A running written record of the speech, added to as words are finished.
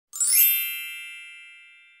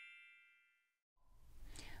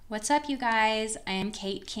What's up, you guys? I am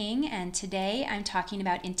Kate King, and today I'm talking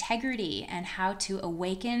about integrity and how to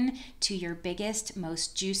awaken to your biggest,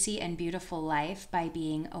 most juicy, and beautiful life by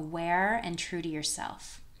being aware and true to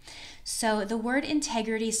yourself. So, the word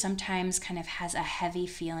integrity sometimes kind of has a heavy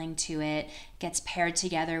feeling to it, gets paired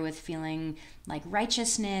together with feeling like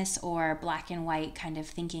righteousness or black and white, kind of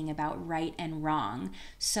thinking about right and wrong.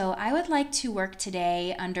 So, I would like to work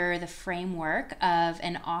today under the framework of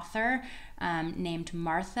an author named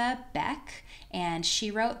Martha Beck, and she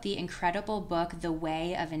wrote the incredible book, The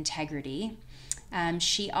Way of Integrity.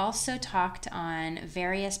 She also talked on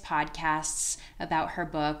various podcasts about her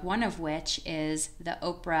book, one of which is the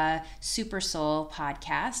Oprah Super Soul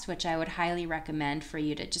podcast, which I would highly recommend for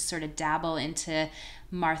you to just sort of dabble into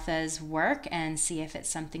Martha's work and see if it's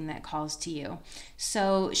something that calls to you.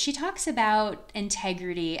 So she talks about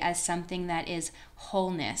integrity as something that is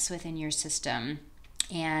wholeness within your system,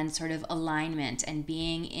 and sort of alignment and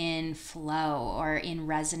being in flow or in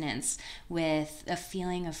resonance with a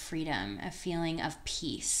feeling of freedom, a feeling of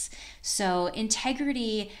peace. So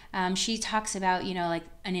integrity, she talks about, like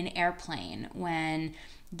in an airplane, when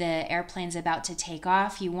the airplane's about to take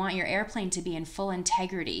off, you want your airplane to be in full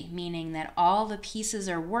integrity, meaning that all the pieces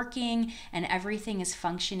are working and everything is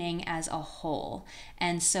functioning as a whole.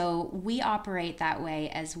 And so we operate that way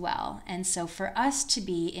as well. And so for us to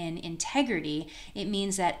be in integrity, it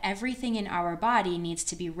means that everything in our body needs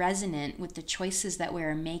to be resonant with the choices that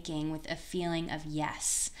we're making, with a feeling of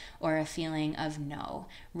yes or a feeling of no,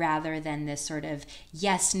 rather than this sort of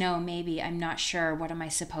yes, no, maybe, I'm not sure, what am I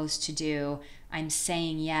supposed to do? I'm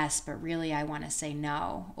saying yes, but really I want to say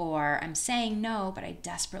no. Or I'm saying no, but I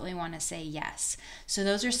desperately want to say yes. So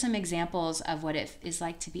those are some examples of what it is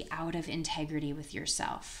like to be out of integrity with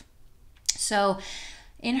yourself. So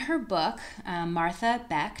in her book, Martha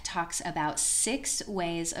Beck talks about 6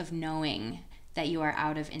 ways of knowing that you are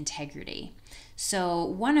out of integrity. So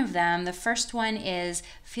one of them, the first one, is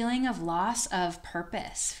feeling of loss of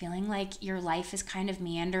purpose, feeling like your life is kind of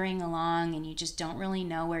meandering along and you just don't really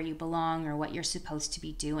know where you belong or what you're supposed to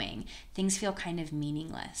be doing. Things feel kind of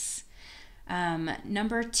meaningless.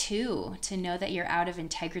 Number 2, to know that you're out of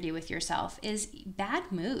integrity with yourself, is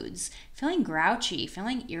bad moods, feeling grouchy,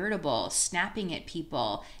 feeling irritable, snapping at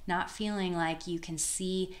people, not feeling like you can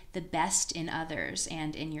see the best in others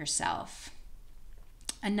and in yourself.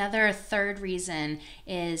 Another third reason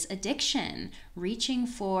is addiction, reaching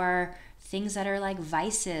for things that are like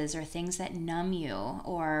vices or things that numb you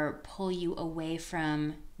or pull you away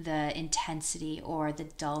from the intensity or the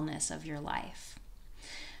dullness of your life.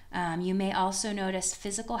 You may also notice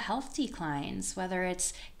physical health declines, whether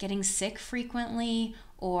it's getting sick frequently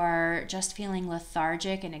or just feeling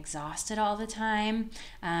lethargic and exhausted all the time.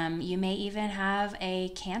 You may even have a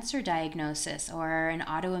cancer diagnosis or an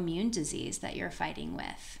autoimmune disease that you're fighting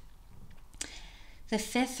with. The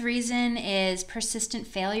 5th reason is persistent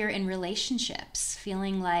failure in relationships,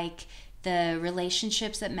 feeling like the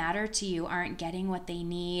relationships that matter to you aren't getting what they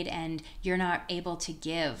need and you're not able to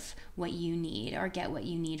give what you need or get what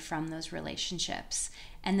you need from those relationships.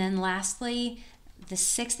 And then lastly, the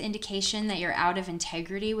 6th indication that you're out of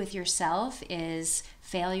integrity with yourself is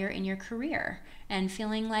failure in your career and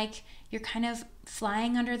feeling like you're kind of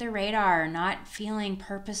flying under the radar, not feeling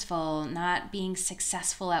purposeful, not being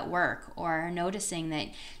successful at work, or noticing that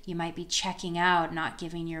you might be checking out, not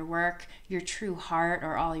giving your work your true heart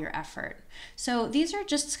or all your effort. So these are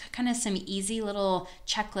just kind of some easy little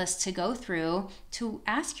checklists to go through to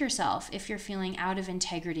ask yourself if you're feeling out of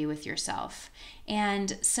integrity with yourself.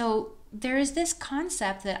 And so there is this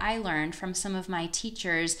concept that I learned from some of my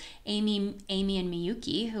teachers, Amy and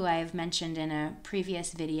Miyuki, who I've mentioned in a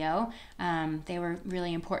previous video. They were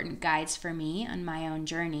really important guides for me on my own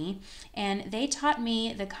journey. And they taught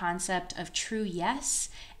me the concept of true yes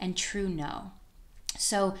and true no.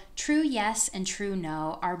 So true yes and true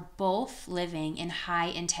no are both living in high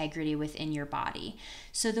integrity within your body.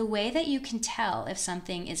 So the way that you can tell if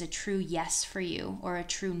something is a true yes for you or a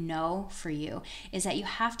true no for you is that you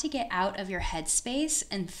have to get out of your headspace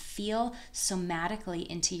and feel somatically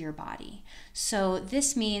into your body. So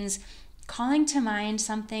this means calling to mind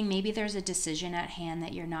something, maybe there's a decision at hand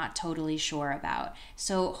that you're not totally sure about.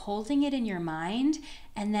 So holding it in your mind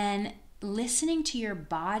and then listening to your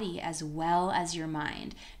body as well as your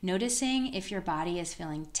mind, noticing if your body is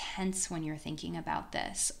feeling tense when you're thinking about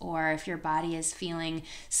this, or if your body is feeling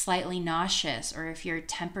slightly nauseous, or if your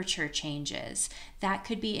temperature changes. That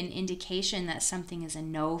could be an indication that something is a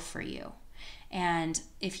no for you. And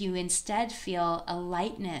if you instead feel a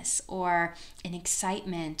lightness or an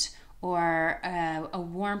excitement or a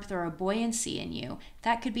warmth or a buoyancy in you,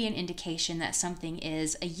 that could be an indication that something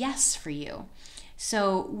is a yes for you.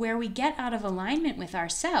 So where we get out of alignment with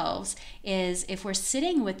ourselves is if we're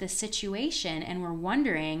sitting with the situation and we're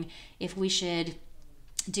wondering if we should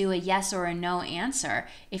do a yes or a no answer.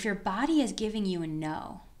 If your body is giving you a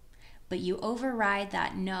no, but you override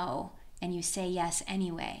that no and you say yes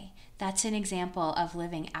anyway, that's an example of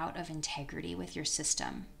living out of integrity with your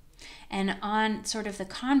system. And on sort of the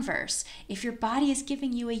converse, if your body is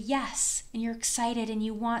giving you a yes and you're excited and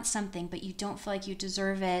you want something, but you don't feel like you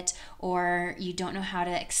deserve it or you don't know how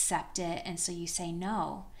to accept it, and so you say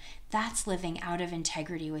no, that's living out of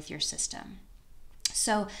integrity with your system.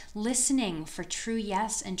 So listening for true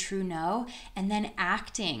yes and true no, and then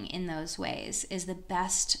acting in those ways is the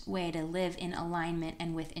best way to live in alignment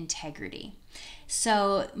and with integrity.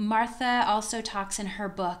 So Martha also talks in her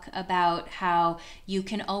book about how you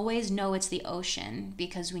can always know it's the ocean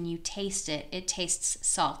because when you taste it, it tastes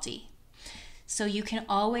salty. So you can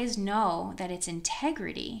always know that it's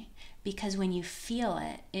integrity because when you feel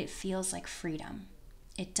it, it feels like freedom.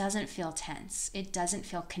 It doesn't feel tense. It doesn't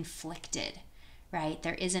feel conflicted. Right?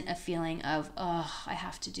 There isn't a feeling of, oh, I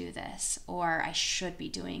have to do this, or I should be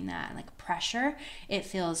doing that, like pressure. It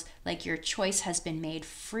feels like your choice has been made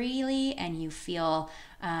freely and you feel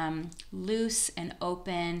loose and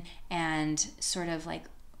open and sort of like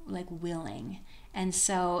willing. And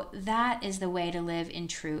so that is the way to live in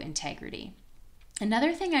true integrity.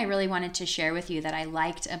 Another thing I really wanted to share with you that I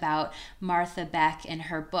liked about Martha Beck in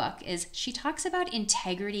her book is she talks about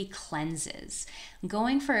integrity cleanses,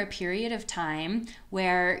 going for a period of time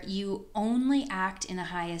where you only act in the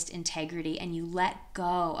highest integrity and you let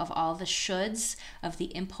go of all the shoulds of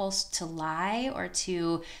the impulse to lie or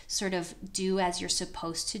to sort of do as you're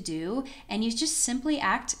supposed to do, and you just simply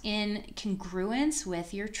act in congruence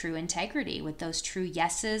with your true integrity, with those true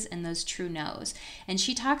yeses and those true nos. And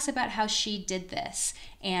she talks about how she did this,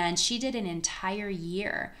 and she did an entire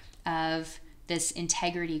year of this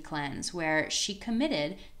integrity cleanse where she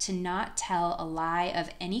committed to not tell a lie of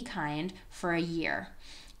any kind for a year.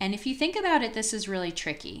 And if you think about it, this is really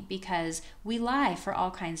tricky because we lie for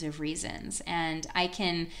all kinds of reasons. And I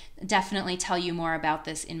can definitely tell you more about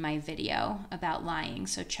this in my video about lying,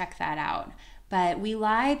 so check that out. But we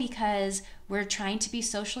lie because we're trying to be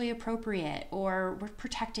socially appropriate, or we're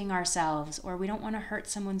protecting ourselves, or we don't want to hurt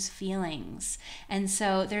someone's feelings. And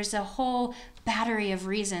so there's a whole battery of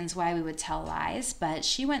reasons why we would tell lies, but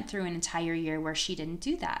she went through an entire year where she didn't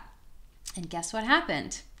do that. And guess what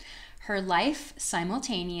happened? Her life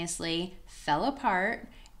simultaneously fell apart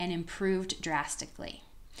and improved drastically.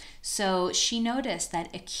 So she noticed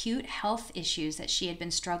that acute health issues that she had been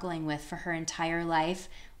struggling with for her entire life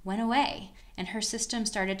went away, and her system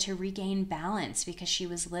started to regain balance because she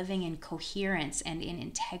was living in coherence and in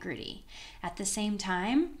integrity. At the same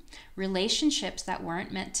time, relationships that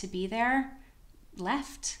weren't meant to be there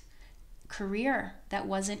left. Career that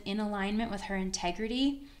wasn't in alignment with her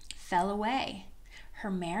integrity fell away.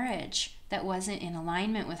 Her marriage that wasn't in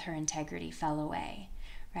alignment with her integrity fell away,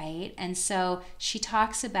 right? And so she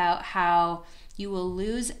talks about how you will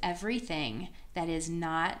lose everything that is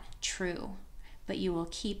not true, but you will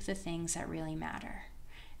keep the things that really matter.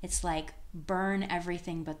 It's like burn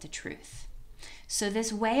everything but the truth. So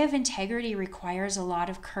this way of integrity requires a lot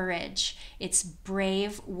of courage. It's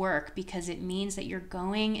brave work because it means that you're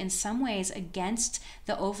going in some ways against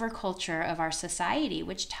the overculture of our society,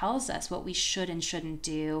 which tells us what we should and shouldn't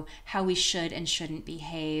do, how we should and shouldn't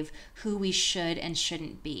behave, who we should and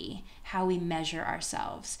shouldn't be, how we measure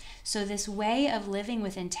ourselves. So this way of living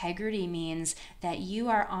with integrity means that you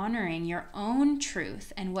are honoring your own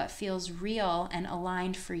truth and what feels real and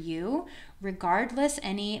aligned for you, regardless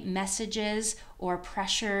any messages or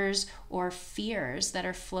pressures or fears that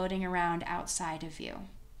are floating around outside of you.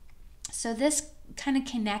 So this kind of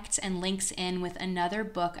connects and links in with another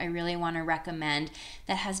book I really want to recommend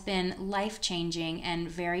that has been life-changing and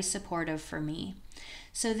very supportive for me.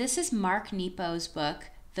 So this is Mark Nepo's book,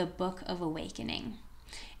 The Book of Awakening.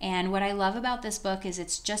 And what I love about this book is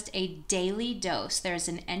it's just a daily dose. There's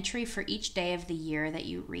an entry for each day of the year that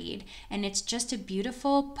you read, and it's just a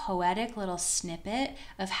beautiful, poetic little snippet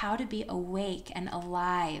of how to be awake and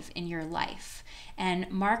alive in your life. And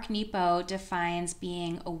Mark Nepo defines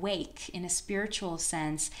being awake in a spiritual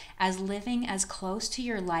sense as living as close to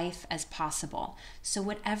your life as possible. So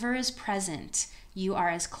whatever is present, you are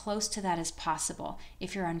as close to that as possible.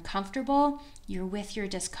 If you're uncomfortable, you're with your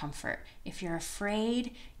discomfort. If you're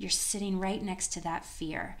afraid, you're sitting right next to that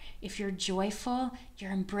fear. If you're joyful,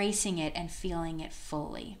 you're embracing it and feeling it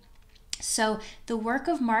fully. So the work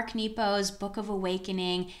of Mark Nepo's Book of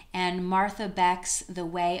Awakening and Martha Beck's The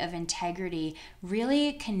Way of Integrity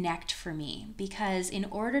really connect for me, because in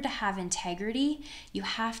order to have integrity, you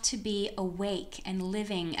have to be awake and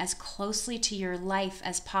living as closely to your life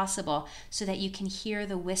as possible so that you can hear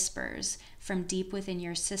the whispers from deep within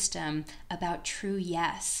your system about true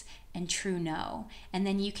yes and true no. And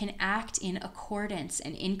then you can act in accordance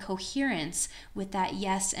and in coherence with that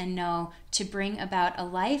yes and no to bring about a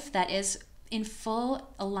life that is in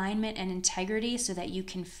full alignment and integrity so that you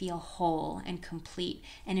can feel whole and complete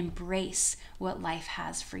and embrace what life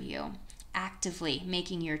has for you. Actively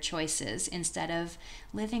making your choices instead of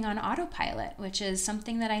living on autopilot, which is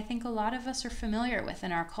something that I think a lot of us are familiar with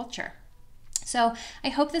in our culture. So I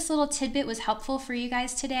hope this little tidbit was helpful for you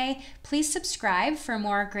guys today. Please subscribe for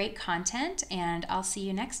more great content, and I'll see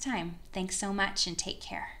you next time. Thanks so much and take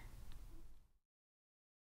care.